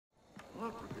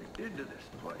into this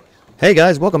place. Hey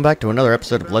guys, welcome back to another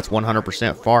episode of Let's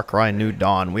 100% Far Cry New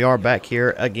Dawn. We are back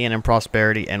here again in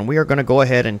Prosperity, and we are going to go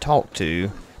ahead and talk to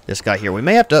this guy here. We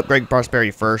may have to upgrade Prosperity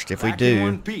first. If we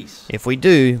do,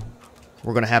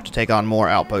 we're going to have to take on more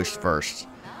outposts first.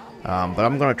 But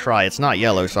I'm going to try. It's not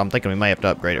yellow, so I'm thinking we may have to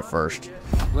upgrade it first.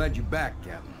 Glad you're back,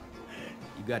 Captain.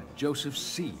 You got Joseph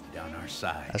Seed on our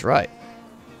side. That's right.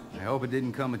 I hope it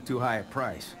didn't come at too high a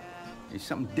price. There's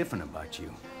something different about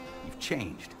you. You've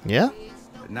changed. Yeah?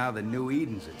 But now the New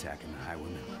Eden's attacking the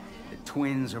Highwaymen. The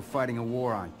twins are fighting a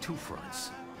war on two fronts.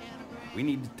 We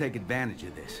need to take advantage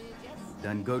of this. We've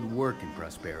done good work in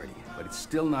Prosperity, but it's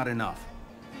still not enough.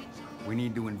 We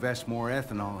need to invest more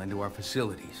ethanol into our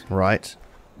facilities. Right.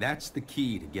 That's the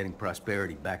key to getting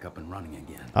Prosperity back up and running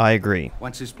again. I agree.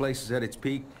 Once this place is at its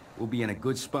peak, we'll be in a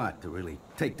good spot to really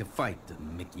take the fight to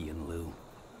Mickey and Lou.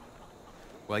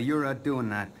 While you're out doing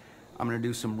that, I'm gonna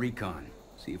do some recon.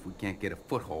 See if we can't get a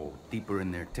foothold deeper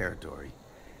in their territory.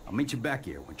 I'll meet you back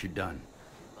here once you're done.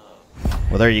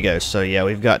 Well, there you go. So, yeah,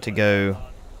 we've got to go...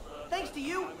 Thanks to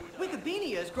you,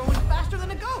 Wikipedia is growing faster than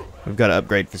a goat. We've got to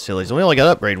upgrade facilities. And we only got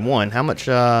to upgrade one. How much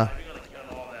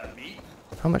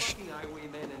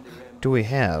do we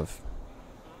have?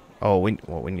 Oh, we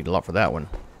need a lot for that one.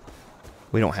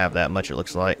 We don't have that much, it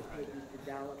looks like.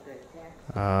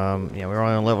 Yeah, we're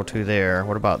only on level 2 there.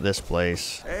 What about this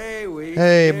place?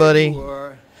 Hey, buddy.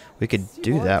 We could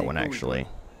do that one, actually.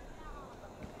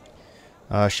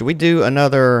 Should we do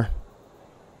another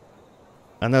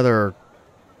one of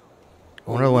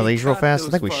these real fast?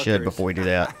 I think we should before we do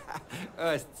that.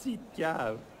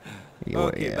 Yeah,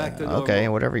 okay,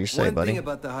 whatever you say, buddy. One thing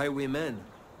about the Highwaymen,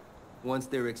 once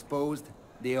they're exposed,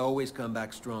 they always come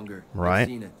back stronger. Right. I've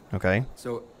seen it. Okay.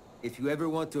 So, if you ever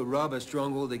want to rob a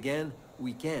stronghold again,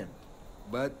 we can.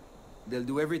 But they'll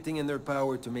do everything in their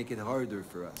power to make it harder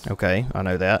for us. Okay, I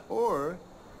know that. Or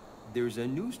there's a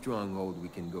new stronghold we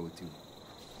can go to.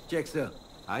 Check this.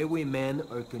 Highwaymen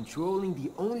are controlling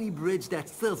the only bridge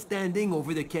that's still standing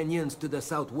over the canyons to the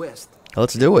southwest.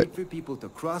 Let's do it. Wait for people to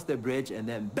cross the bridge and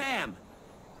then BAM!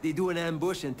 They do an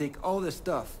ambush and take all the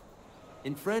stuff.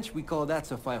 In French, we call that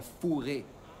se faire fourrer.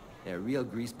 Yeah, real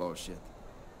greaseball shit.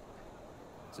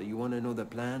 So you want to know the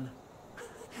plan?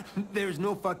 There's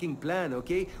no fucking plan,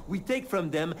 okay? We take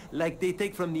from them like they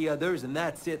take from the others, and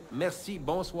that's it. Merci,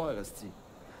 bonsoir, esti.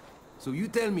 So you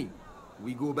tell me,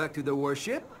 we go back to the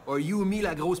warship, or you, me,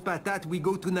 la grosse patate, we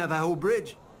go to Navajo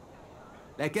Bridge?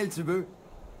 Laquelle tu veux?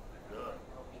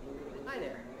 Hi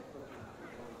there.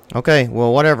 Okay,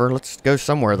 well, whatever. Let's go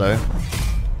somewhere, though.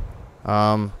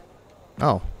 Oh.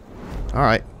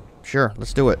 Alright. Sure,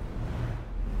 let's do it.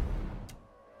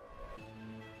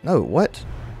 No, what?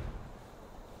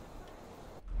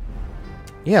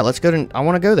 Yeah, let's go to... I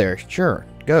want to go there. Sure,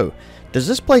 go. Does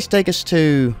this place take us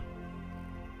to...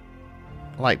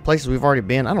 like, places we've already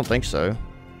been? I don't think so.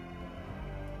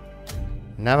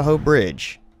 Navajo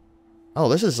Bridge. Oh,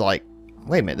 this is like...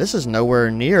 wait a minute, this is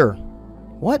nowhere near...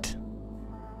 what?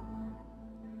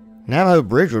 Navajo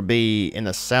Bridge would be in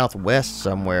the southwest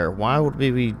somewhere. Why would we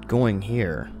be going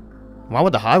here? Why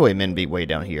would the Highwaymen be way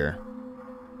down here?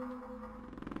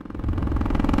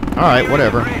 Alright,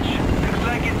 whatever. Looks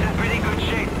like it's in pretty good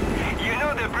shape. You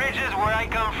know the bridges where I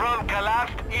come from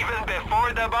collapsed even before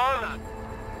the bombs?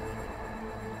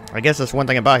 I guess that's one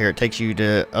thing about here. It takes you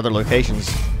to other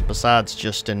locations besides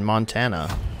just in Montana.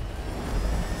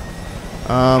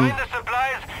 Find the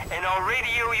supplies and I'll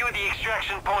radio you the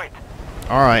extraction point.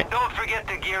 Alright. Don't forget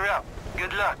to gear up.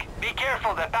 Good luck. Be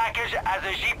careful, the package has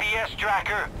a GPS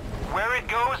tracker. Where it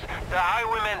goes, the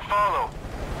Highwaymen follow.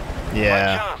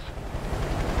 Yeah. Good chance.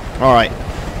 Alright.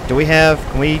 Do we have...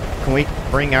 Can we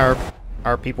bring our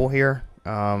people here?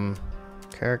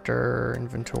 Character,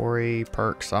 inventory,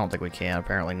 perks. I don't think we can.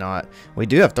 Apparently not. We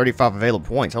do have 35 available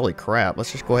points. Holy crap.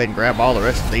 Let's just go ahead and grab all the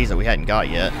rest of these that we hadn't got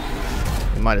yet.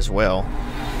 We might as well.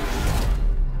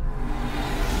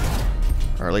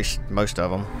 Or at least most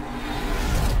of them.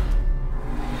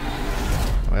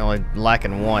 We're only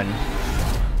lacking one.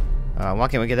 Why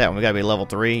can't we get that one? We gotta be level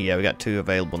 3. Yeah, we got 2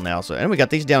 available now. So, and we got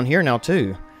these down here now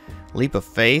too. Leap of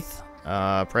Faith.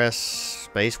 Press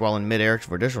space while in midair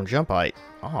for additional jump height.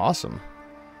 Oh, awesome.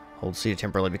 Hold C to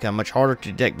temporarily become much harder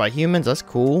to detect by humans. That's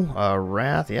cool.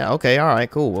 Wrath. Yeah, okay,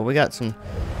 alright, cool. Well, we got some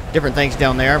different things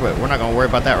down there, but we're not going to worry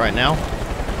about that right now.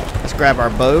 Let's grab our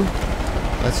bow.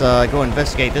 Let's go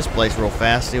investigate this place real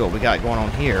fast, see what we got going on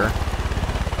here.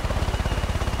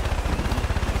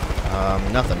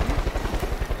 Nothing.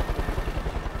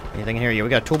 Anything in here? Yeah, we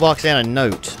got a toolbox and a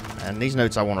note. And these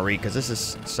notes I want to read because this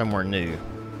is somewhere new.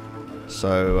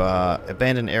 So,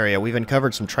 abandoned area. We've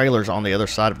uncovered some trailers on the other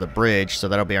side of the bridge, so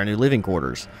that'll be our new living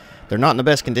quarters. They're not in the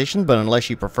best condition, but unless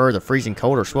you prefer the freezing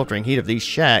cold or sweltering heat of these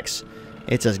shacks,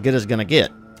 it's as good as gonna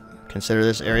get. Consider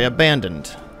this area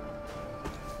abandoned.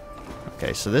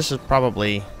 Okay, so this is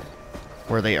probably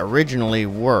where they originally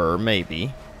were,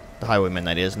 maybe. The Highwaymen,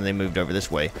 that is, and they moved over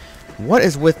this way. What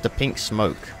is with the pink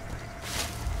smoke?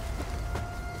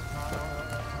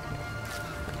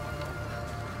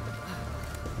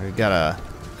 We've got a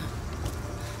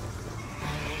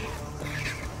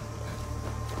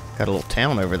little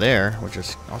town over there, which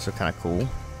is also kind of cool.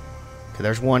 Okay,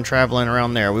 there's one traveling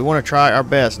around there. We want to try our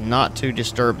best not to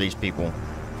disturb these people.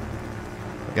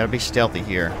 We gotta be stealthy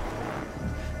here.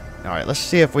 Alright, let's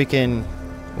see if we can...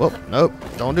 Whoop, nope,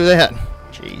 don't do that.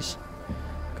 Jeez.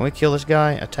 Can we kill this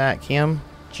guy? Attack him?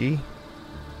 G.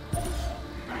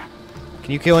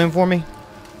 Can you kill him for me?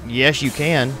 Yes, you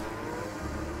can.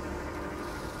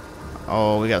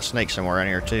 Oh, we got a snake somewhere in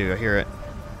here too. I hear it.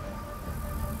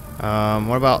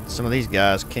 What about some of these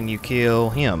guys? Can you kill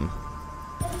him?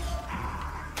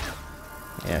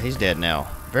 Yeah, he's dead now.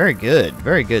 Very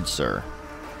good, sir.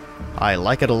 I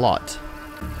like it a lot.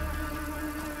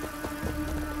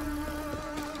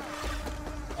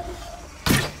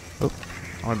 Oop.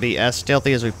 I want to be as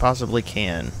stealthy as we possibly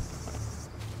can.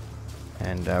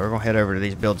 And we're going to head over to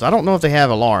these buildings. I don't know if they have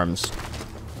alarms.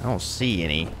 I don't see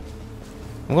any.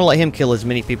 I'm going to let him kill as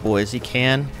many people as he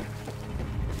can,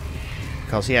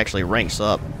 because he actually ranks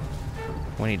up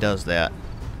when he does that.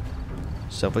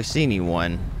 So if we see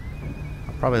anyone,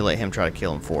 I'll probably let him try to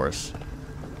kill him for us.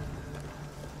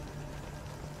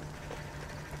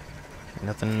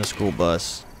 Nothing in the school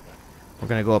bus. We're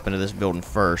going to go up into this building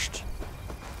first.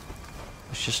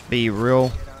 Let's just be real...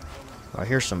 Oh, I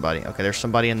hear somebody. Okay, there's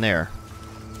somebody in there.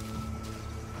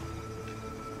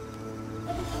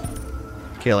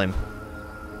 Kill him.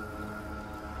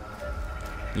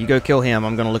 You go kill him.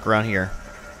 I'm going to look around here.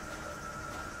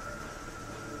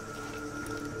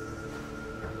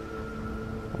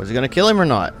 Was he going to kill him or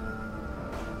not?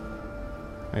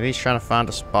 Maybe he's trying to find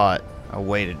a spot, a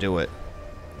way to do it.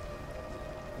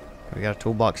 We got a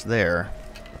toolbox there.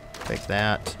 Take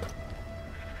that.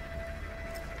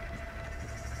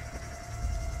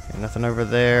 Okay, nothing over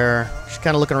there. Just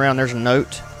kind of looking around. There's a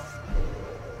note.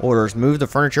 Orders: move the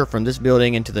furniture from this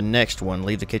building into the next one.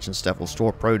 Leave the kitchen stuff. We'll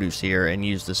store produce here and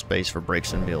use this space for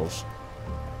breaks and meals.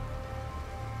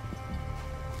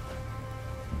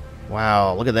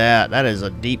 Wow, look at that. That is a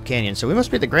deep canyon. So we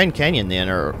must be at the Grand Canyon then,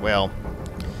 or, well,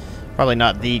 probably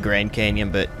not the Grand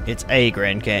Canyon, but it's a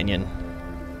Grand Canyon.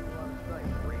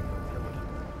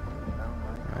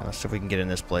 Alright, let's see if we can get in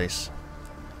this place.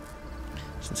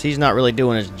 Since he's not really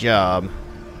doing his job,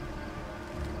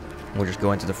 we'll just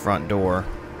go into the front door.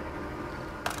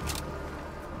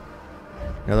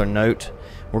 Another note.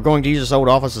 We're going to use this old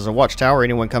office as a watchtower.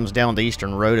 Anyone comes down the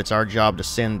eastern road, it's our job to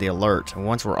send the alert. And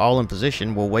once we're all in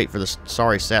position, we'll wait for the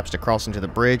sorry saps to cross into the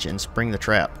bridge and spring the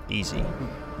trap. Easy.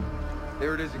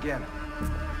 There it is again.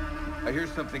 I hear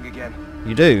something again.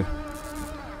 You do?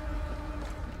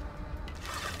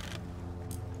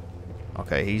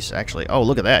 Okay, he's actually... Oh,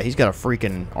 look at that. He's got a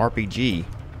freaking RPG.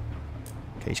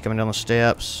 Okay, he's coming down the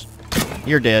steps.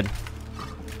 You're dead.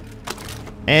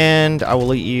 And I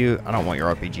will eat you. I don't want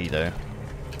your RPG, though.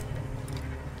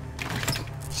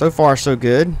 So far, so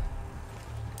good.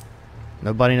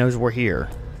 Nobody knows we're here.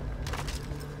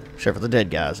 Except for the dead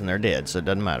guys, and they're dead, so it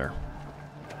doesn't matter.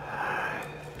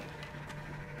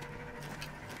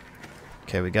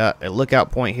 Okay, we got a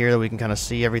lookout point here that we can kind of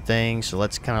see everything, so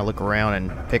let's kind of look around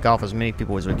and pick off as many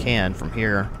people as we can from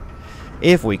here,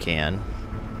 if we can.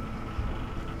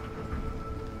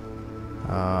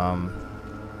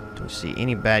 Do we see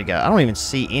any bad guys? I don't even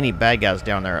see any bad guys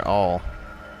down there at all.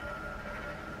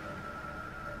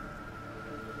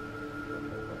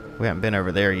 We haven't been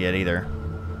over there yet either.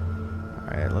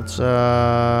 Alright, let's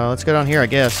go down here, I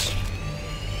guess.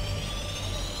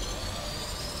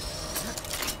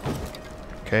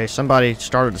 Okay, somebody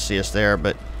started to see us there,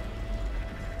 but...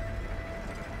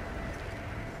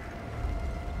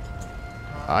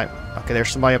 Alright, okay,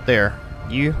 there's somebody up there.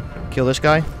 You kill this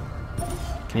guy?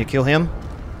 Can you kill him?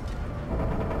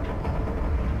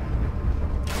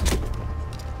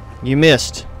 You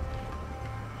missed.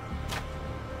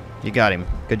 You got him.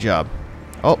 Good job.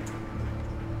 Oh.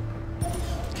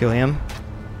 Kill him.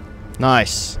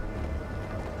 Nice.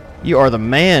 You are the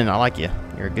man. I like you.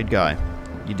 You're a good guy.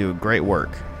 You do great work.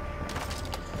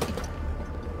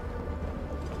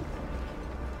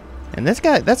 And this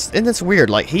guy, that's weird.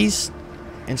 Like, he's,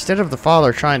 instead of the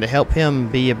father trying to help him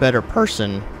be a better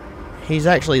person, he's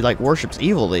actually, like, worships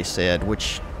evil, they said,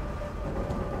 which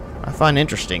I find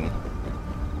interesting.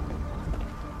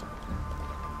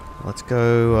 Let's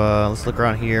go, let's look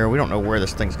around here. We don't know where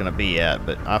this thing's gonna be at,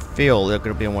 but I feel it's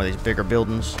gonna be in one of these bigger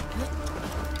buildings.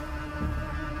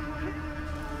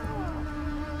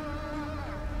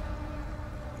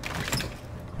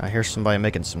 I hear somebody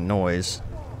making some noise.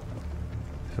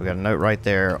 So we got a note right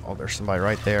there. Oh, there's somebody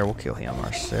right there. We'll kill him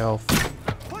ourselves.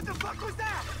 What the fuck was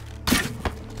that?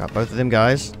 Got both of them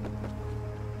guys.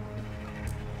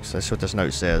 So that's what this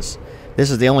note says. This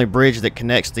is the only bridge that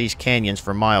connects these canyons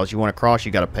for miles. You want to cross,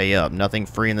 you got to pay up. Nothing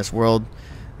free in this world.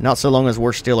 Not so long as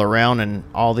we're still around, and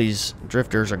all these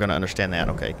drifters are going to understand that.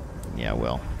 Okay. Yeah,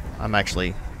 well, I'm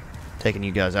actually taking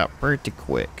you guys out pretty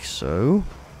quick. So,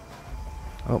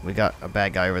 oh, we got a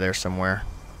bad guy over there somewhere.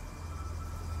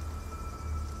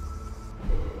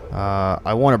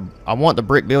 I want the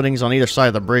brick buildings on either side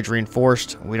of the bridge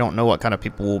reinforced. We don't know what kind of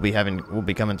people will be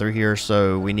coming through here,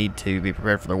 so we need to be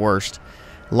prepared for the worst.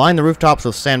 Line the rooftops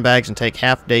with sandbags and take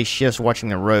half-day shifts watching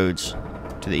the roads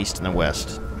to the east and the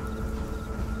west.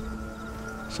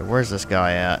 So where's this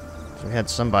guy at? So we had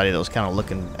somebody that was kind of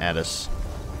looking at us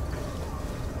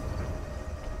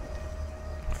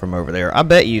from over there. I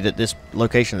bet you that this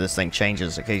location of this thing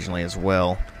changes occasionally as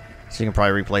well. So you can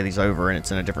probably replay these over and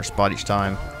it's in a different spot each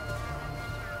time.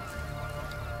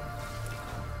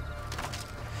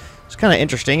 It's kind of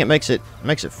interesting. It makes it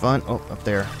fun. Oh, up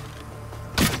there.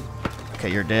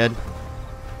 Okay, you're dead.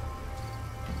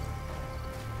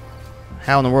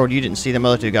 How in the world you didn't see them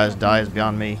other two guys die is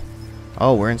beyond me.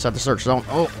 Oh, we're inside the search zone.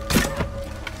 Oh.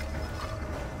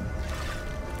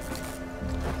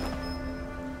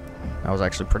 That was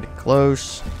actually pretty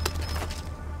close.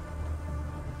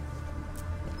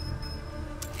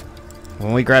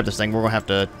 When we grab this thing, we're going to have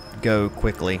to go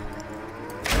quickly.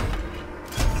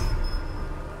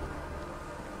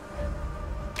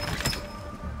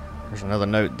 There's another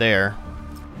note there.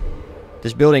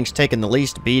 This building's taken the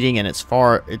least beating, and it's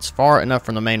far enough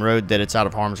from the main road that it's out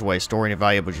of harm's way. Store any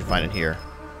valuables you find it here.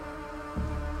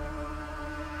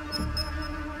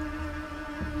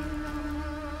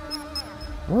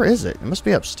 Where is it? It must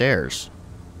be upstairs.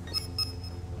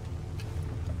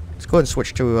 Let's go ahead and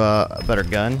switch to a better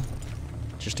gun,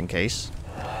 just in case.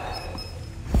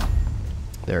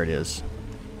 There it is.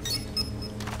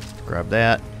 Grab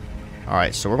that.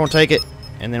 Alright, so we're going to take it,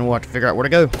 and then we'll have to figure out where to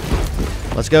go.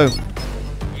 Let's go.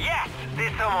 Yes,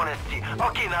 there's some honesty.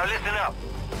 Okay, now listen up.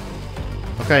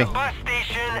 Okay. The bus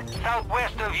station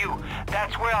southwest of you.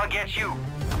 That's where I'll get you.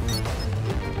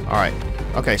 Alright.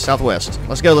 Okay, southwest.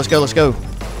 Let's go, let's go, let's go.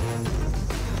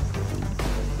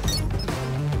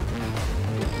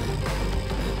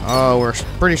 Oh, we're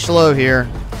pretty slow here.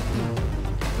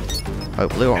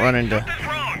 Hopefully we won't run into... Something's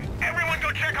wrong. Everyone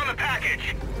go check on the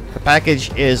package. The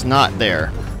package is not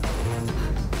there.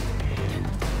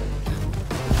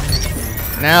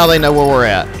 Now they know where we're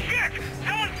at. Shit!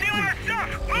 Someone's stealing our stuff!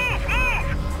 Move!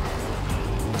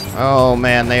 Move! Oh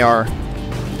man, they are. The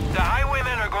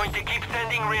Highwaymen are going to keep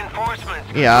sending reinforcements.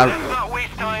 Yeah, Let's not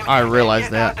waste time. I realize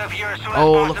Get that. out of here as soon as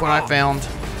Oh, look what I possible. found.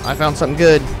 I found something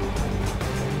good.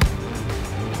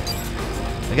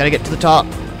 We gotta get to the top.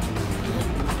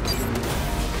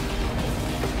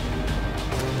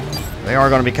 They are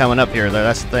gonna be coming up here though,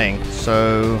 that's the thing.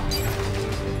 So...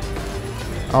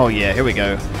 oh yeah, here we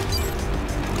go.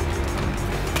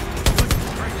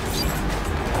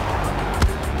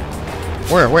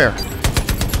 Where? I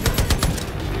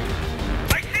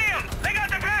see him! They got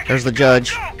the package! There's the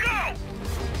judge. Go, go!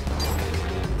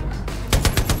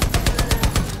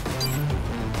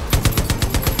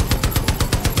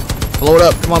 Blow it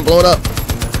up, come on, blow it up.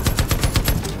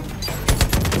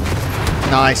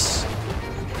 Nice.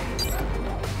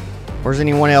 Where's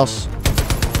anyone else?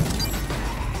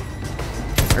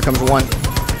 Here comes one.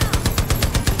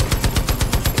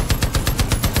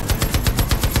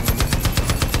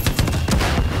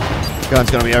 Gun's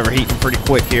gonna be overheating pretty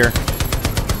quick here.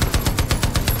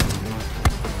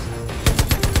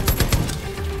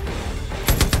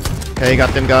 Okay,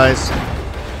 got them guys.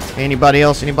 Anybody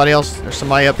else? Anybody else? There's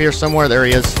somebody up here somewhere. There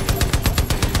he is.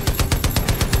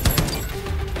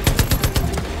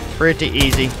 Pretty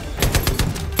easy.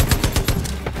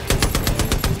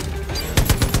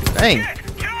 Dang.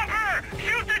 Chopper!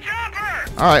 Shoot the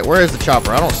chopper! Alright, where is the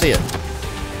chopper? I don't see it.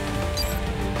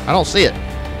 I don't see it.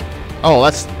 Oh,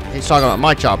 that's... he's talking about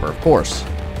my chopper, of course.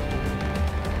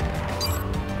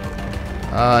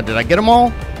 Did I get them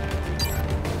all?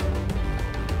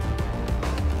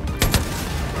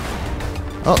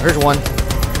 Oh, there's one.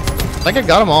 I think I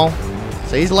got them all.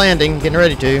 So he's landing, getting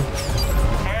ready to.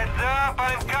 Heads up,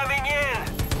 I'm coming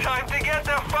in! Time to get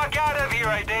the fuck out of here,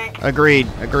 I think! Agreed,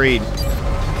 agreed.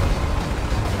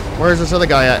 Where's this other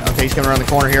guy at? Okay, he's coming around the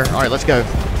corner here. Alright, let's go.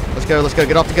 Let's go, let's go.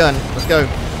 Get off the gun. Let's go.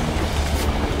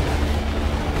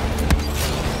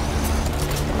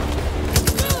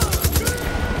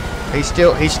 He's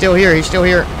still here. He's still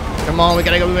here. Come on, we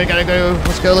gotta go. We gotta go.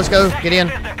 Let's go. Get in.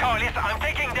 I'm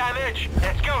taking damage.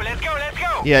 Let's go.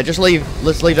 Yeah, just leave.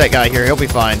 Let's leave that guy here. He'll be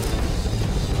fine.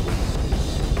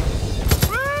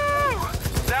 Woo!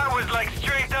 That was like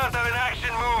straight out of an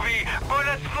action movie.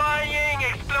 Bullets flying,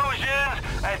 explosions,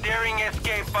 a daring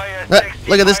escape by a sexy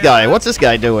Look at this guy. What's this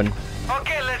guy doing?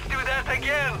 Okay, let's do that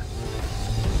again.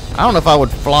 I don't know if I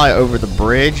would fly over the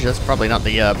bridge. That's probably not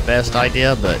the best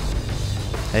idea, but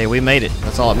hey, we made it.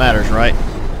 That's all that matters, right?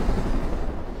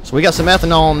 So we got some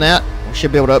ethanol on that. We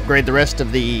should be able to upgrade the rest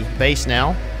of the base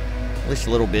now. At least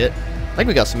a little bit. I think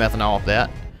we got some ethanol off that.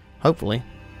 Hopefully.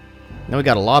 Now we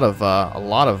got a lot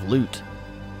of loot.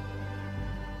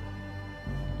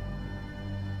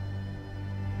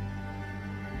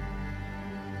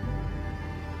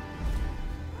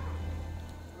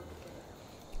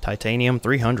 Titanium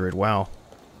 300. Wow.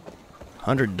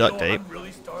 100 duct tape.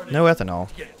 Really No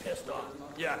ethanol. get pissed off.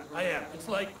 Yeah, I am. It's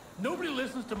like nobody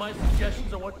listens to my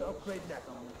suggestions on what to upgrade next.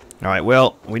 All right.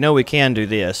 Well, we know we can do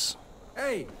this.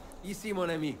 Hey, ici mon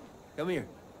ami. Come here.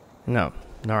 No,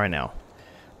 not right now.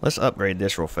 Let's upgrade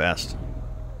this real fast.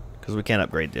 Because we can't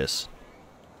upgrade this.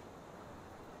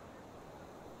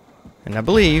 And I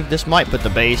believe this might put the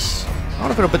base... I don't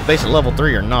know if it'll put the base at level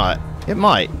 3 or not. It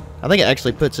might. I think it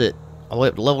actually puts it all the way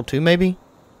up to level 2 maybe?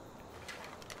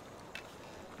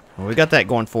 Well, we got that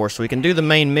going for us, so we can do the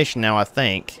main mission now, I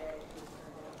think.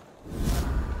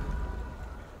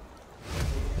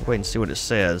 Wait and see what it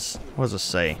says. What does it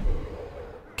say?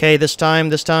 Okay, this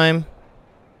time.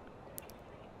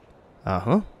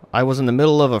 Uh-huh. I was in the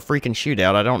middle of a freaking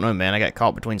shootout. I don't know, man. I got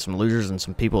caught between some losers and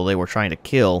some people they were trying to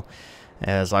kill.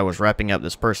 As I was wrapping up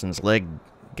this person's leg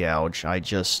gouge, I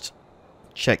just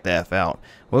checked the F out.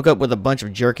 Woke up with a bunch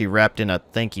of jerky wrapped in a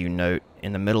thank you note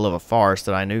in the middle of a forest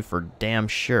that I knew for damn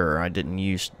sure I didn't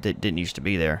used to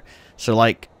be there. So,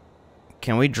 like,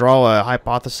 can we draw a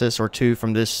hypothesis or two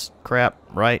from this crap,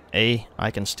 right? A, I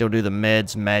can still do the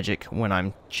meds magic when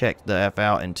I'm checked the F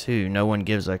out, and 2, no one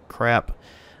gives a crap.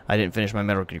 I didn't finish my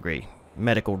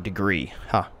medical degree.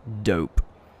 Ha, dope.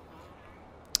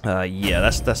 Yeah,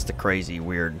 that's the crazy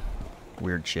weird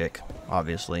chick,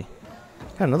 obviously.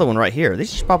 Got another one right here.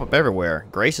 These just pop up everywhere.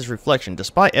 Grace's reflection.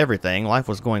 Despite everything, life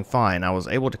was going fine. I was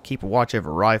able to keep a watch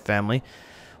over Rye family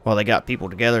while they got people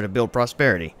together to build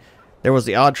prosperity. There was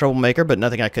the odd troublemaker, but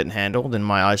nothing I couldn't handle. Then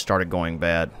my eyes started going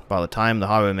bad. By the time the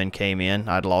Highwaymen came in,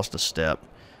 I'd lost a step.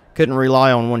 Couldn't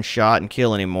rely on one shot and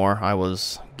kill anymore. I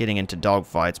was getting into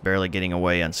dogfights, barely getting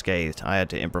away unscathed. I had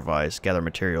to improvise, gather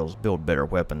materials, build better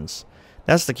weapons.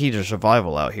 That's the key to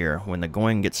survival out here. When the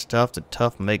going gets tough, the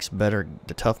tough makes better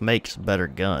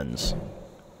guns.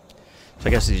 So I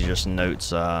guess these are just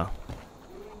notes.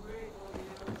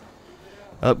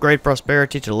 Upgrade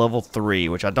prosperity to level 3,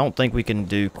 which I don't think we can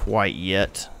do quite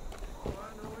yet.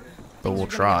 But we'll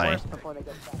try.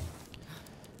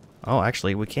 Oh,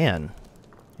 actually we can.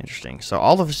 Interesting. So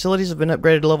all the facilities have been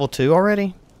upgraded to level 2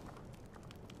 already?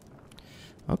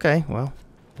 Okay, well,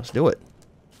 let's do it.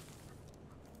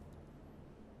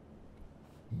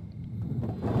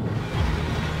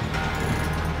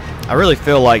 I really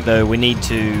feel like, though, we need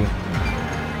to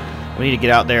get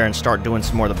out there and start doing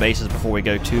some more of the bases before we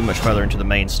go too much further into the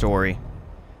main story.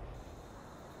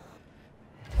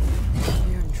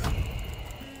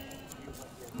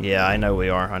 Yeah, I know we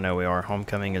are.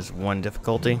 Homecoming is 1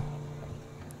 difficulty.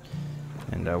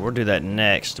 And we'll do that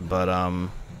next, but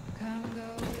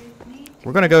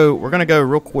we're gonna go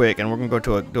real quick, and we're gonna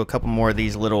go do a couple more of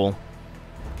these little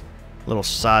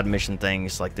side mission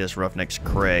things like this Roughneck's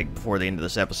Crag before the end of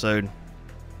this episode.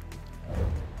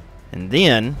 And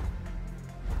then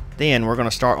we're gonna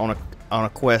start on a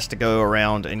quest to go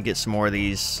around and get some more of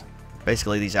these,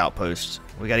 basically these outposts.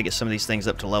 We got to get some of these things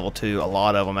up to level 2, a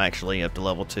lot of them actually up to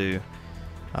level 2.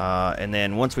 And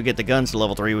then once we get the guns to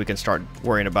level 3, we can start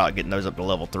worrying about getting those up to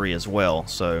level 3 as well.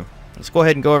 So let's go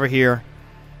ahead and go over here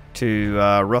to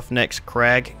Roughneck's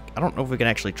Crag. I don't know if we can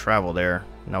actually travel there.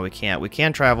 No, we can't. We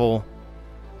can travel.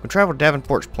 We'll travel to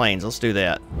Davenport's Plains. Let's do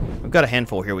that. We've got a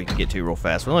handful here we can get to real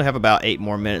fast. We only have about 8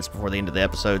 more minutes before the end of the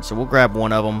episode, so we'll grab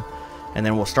one of them, and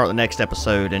then we'll start the next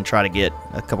episode and try to get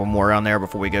a couple more around there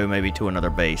before we go maybe to another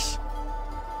base.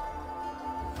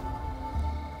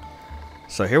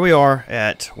 So here we are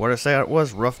at, what did I say it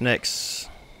was? Roughneck's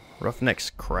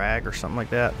Crag or something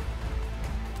like that.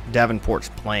 Davenport's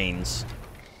Plains.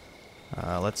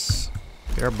 Let's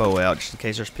get our bow out just in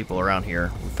case there's people around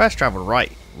here. We fast traveled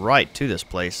right to this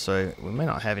place, so we may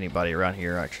not have anybody around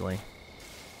here actually.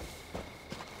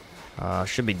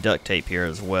 Should be duct tape here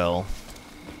as well,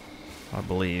 I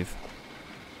believe.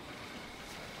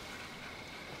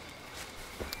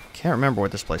 Can't remember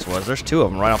what this place was. There's two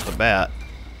of them right off the bat.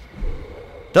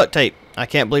 Duct tape. I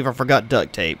can't believe I forgot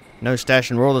duct tape. No stash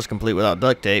in the world is complete without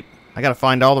duct tape. I gotta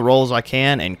find all the rolls I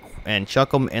can and chuck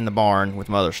them in the barn with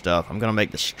my other stuff. I'm gonna make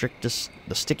the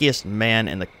stickiest man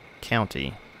in the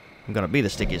county. I'm gonna be the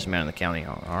stickiest man in the county.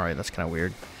 Oh, alright, that's kind of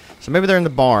weird. So maybe they're in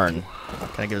the barn.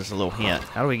 Kind of gives us a little hint.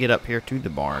 How do we get up here to the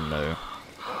barn, though?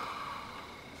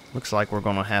 Looks like we're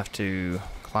gonna have to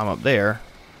climb up there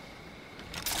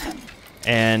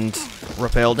and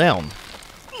rappel down.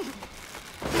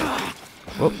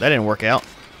 Whoop, that didn't work out.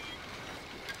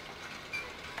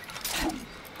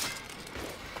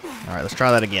 Alright, let's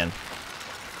try that again.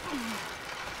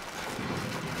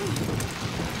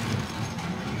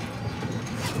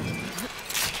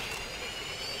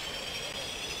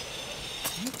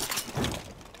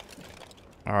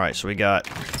 Alright, so we got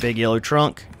big yellow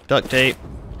trunk, duct tape.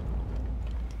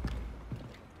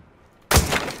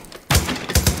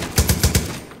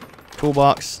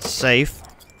 Toolbox, safe.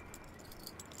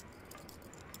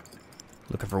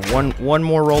 Looking for one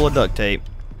more roll of duct tape.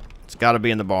 It's got to be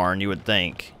in the barn, you would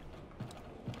think.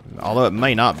 Although it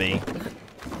may not be.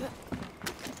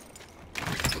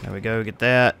 There we go, get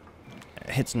that.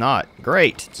 It's not.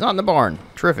 Great. It's not in the barn.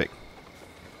 Terrific.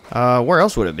 Where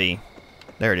else would it be?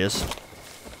 There it is.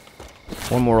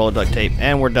 One more roll of duct tape,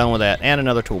 and we're done with that. And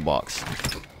another toolbox.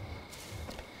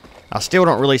 I still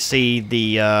don't really see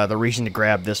the reason to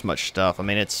grab this much stuff. I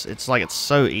mean, it's like it's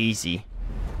so easy.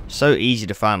 So easy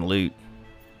to find loot.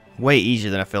 Way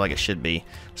easier than I feel like it should be.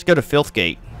 Let's go to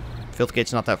Filthgate.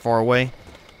 Filthgate's not that far away.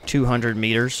 200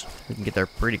 meters. We can get there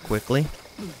pretty quickly.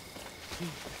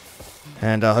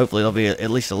 And hopefully there'll be at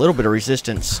least a little bit of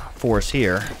resistance for us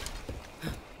here.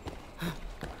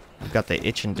 I've got the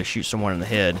itching to shoot someone in the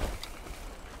head.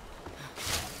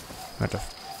 I have to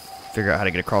figure out how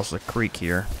to get across the creek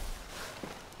here.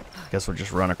 Guess we'll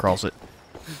just run across it.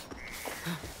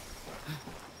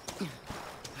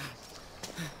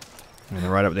 And then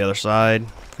right up the other side.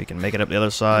 If we can make it up the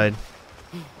other side.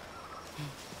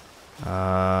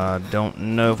 Don't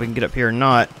know if we can get up here or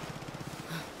not.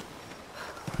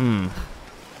 Maybe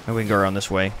we can go around this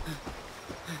way.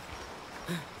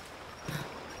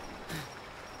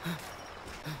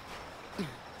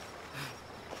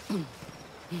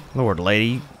 Lord,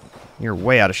 lady. You're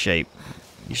way out of shape.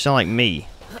 You sound like me.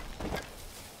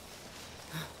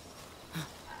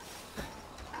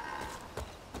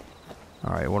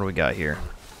 Alright, what do we got here?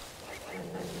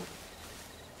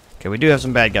 Okay, we do have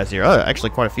some bad guys here. Oh,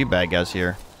 actually quite a few bad guys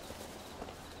here.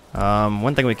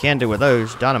 One thing we can do with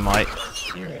those, dynamite.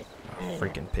 Oh,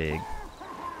 freaking pig.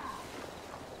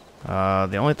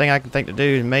 The only thing I can think to do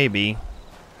is maybe...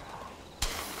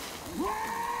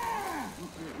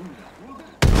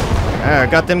 I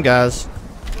got them guys.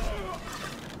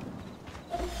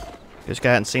 This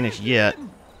guy hadn't seen us yet.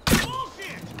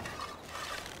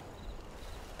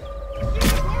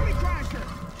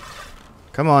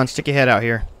 Come on, stick your head out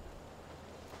here.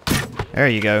 There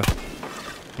you go.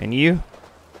 And you?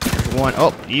 There's one.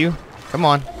 Oh, you. Come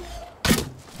on.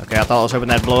 Okay, I thought I was hoping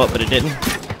that'd blow up, but it didn't.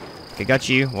 Okay, got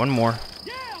you. One more.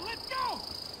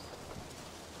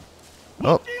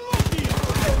 Oh.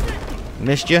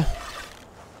 Missed you.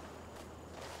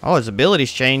 Oh, his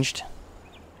ability's changed.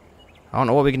 I don't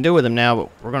know what we can do with him now, but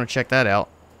we're going to check that out.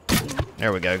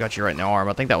 There we go. Got you right in the arm.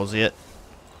 I think that was it.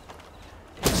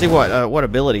 Let's see what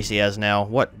abilities he has now.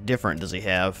 What different does he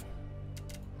have?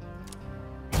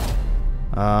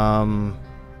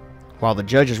 While the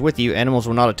judge is with you, animals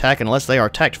will not attack unless they are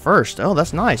attacked first. Oh,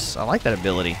 that's nice. I like that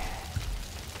ability.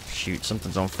 Shoot,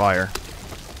 something's on fire.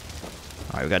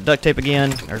 Alright, we got duct tape again.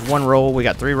 There's one roll. We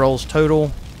got 3 rolls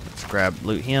total. Let's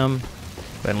loot him. Go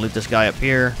ahead and loot this guy up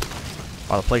here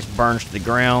while the place burns to the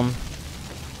ground.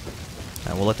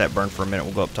 And we'll let that burn for a minute.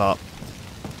 We'll go up top.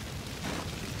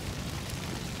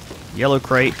 Yellow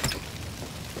crate.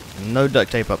 No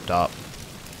duct tape up top.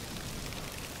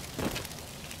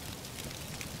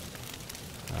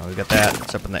 We got that.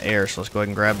 It's up in the air, so let's go ahead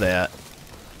and grab that.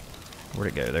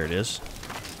 Where'd it go? There it is.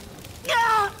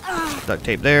 Duct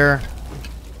tape there.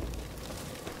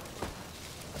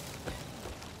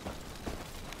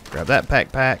 Grab that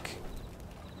pack.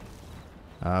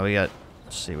 We got,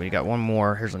 let's see, we got one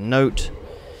more. Here's a note.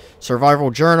 Survival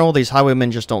journal. These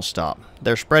highwaymen just don't stop.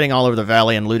 They're spreading all over the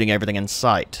valley and looting everything in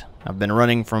sight. I've been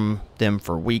running from them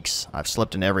for weeks. I've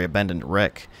slept in every abandoned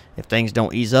wreck. If things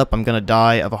don't ease up, I'm gonna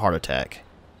die of a heart attack.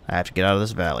 I have to get out of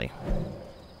this valley.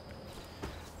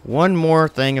 One more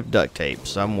thing of duct tape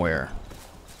somewhere.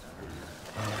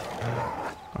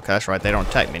 Okay, that's right. They don't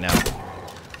attack me now,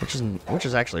 which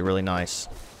is actually really nice.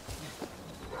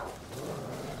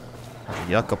 There's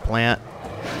a yucca plant.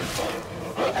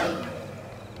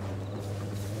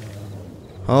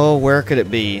 Oh, where could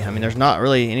it be? I mean, there's not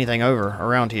really anything over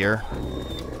around here.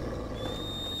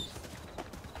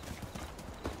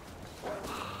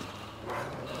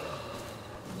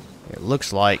 It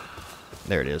looks like...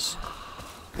 There it is.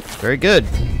 Very good.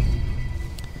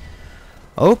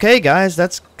 Okay, guys,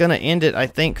 that's gonna end it, I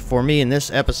think, for me in this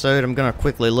episode. I'm gonna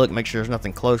quickly look, make sure there's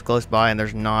nothing close by, and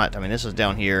there's not. I mean, this is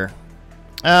down here.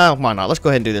 Why not? Let's go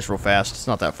ahead and do this real fast. It's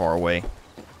not that far away.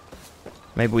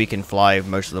 Maybe we can fly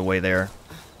most of the way there.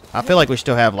 I feel like we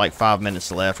still have like 5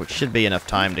 minutes left, which should be enough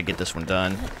time to get this one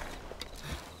done.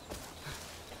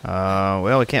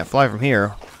 Well, we can't fly from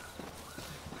here.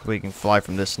 We can fly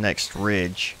from this next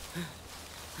ridge.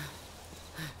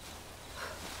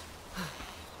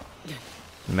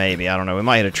 Maybe, I don't know. We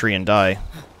might hit a tree and die.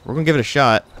 We're gonna give it a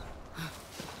shot.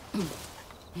 Oh,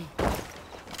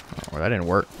 well, that didn't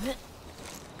work.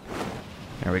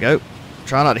 There we go.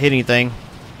 Try not to hit anything.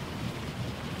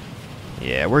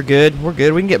 Yeah, we're good. We're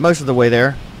good. We can get most of the way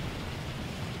there.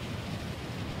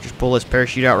 Just pull this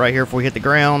parachute out right here before we hit the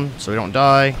ground so we don't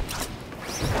die.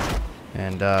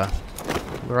 And go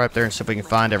right up there and see if we can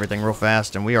find everything real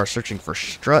fast. And we are searching for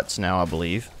struts now, I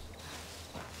believe.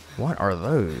 What are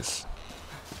those?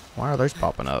 Why are those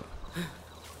popping up?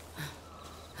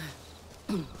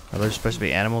 Are those supposed to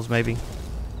be animals, maybe?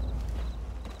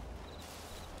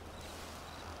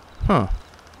 Huh.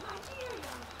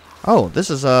 Oh, this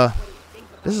is a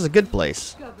good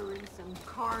place. Discovering some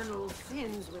carnal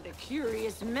sins with a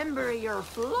curious member of your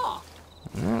flock.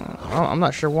 Well, I'm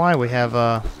not sure why we have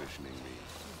Well,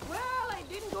 I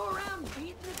didn't go around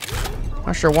beating the tree.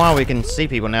 not sure why we can see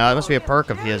people now. It must be a perk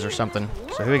of his or something.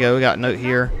 So here we go. We got a note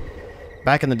here.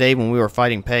 Back in the day when we were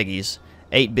fighting Peggy's,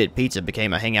 8-bit pizza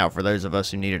became a hangout for those of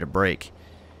us who needed a break.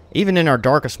 Even in our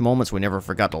darkest moments, we never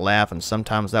forgot to laugh, and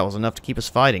sometimes that was enough to keep us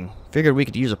fighting. Figured we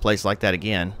could use a place like that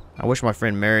again. I wish my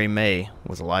friend Mary May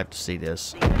was alive to see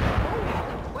this.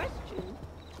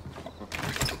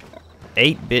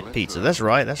 8-bit pizza. That's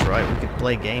right, that's right. We could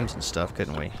play games and stuff,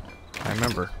 couldn't we? I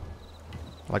remember.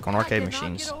 Like on arcade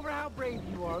machines. Get over how brave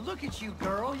you are. Look at you,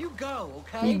 girl. You go,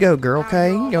 okay? You go, girl,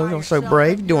 okay? You're so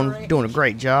brave. Doing a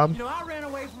great job. You know, I ran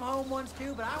away from home once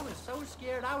too, but I was so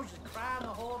scared I was just crying the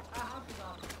whole time.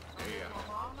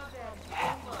 My mom, my dad, so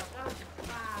much. I was just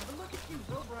crying. But look at you,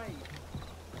 so brave.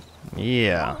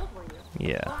 Yeah. How old were you?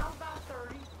 Yeah. Well, I was about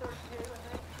 30, 32,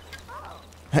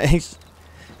 I think. Oh.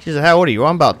 She said, how old are you? Well,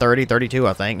 I'm about 30, 32,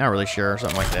 I think. Not really sure.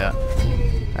 Something like that.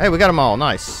 Hey, we got them all.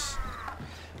 Nice.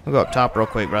 We'll go up top real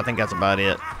quick, but I think that's about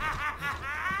it.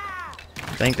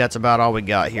 I think that's about all we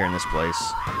got here in this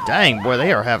place. Dang, boy,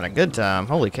 they are having a good time.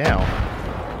 Holy cow.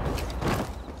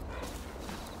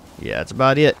 Yeah, that's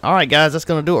about it. Alright, guys, that's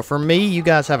going to do it for me. You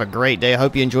guys have a great day. I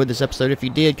hope you enjoyed this episode. If you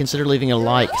did, consider leaving a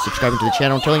like, subscribing to the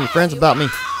channel, and telling your friends about me.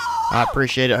 I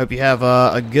appreciate it. I hope you have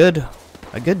a good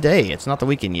day. It's not the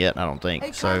weekend yet, I don't think.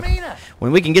 Hey, So Carmina.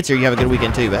 when weekend gets here, you have a good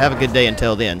weekend too. But have a good day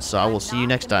until then. So I will see you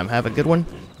next time. Have a good one.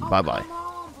 Bye-bye.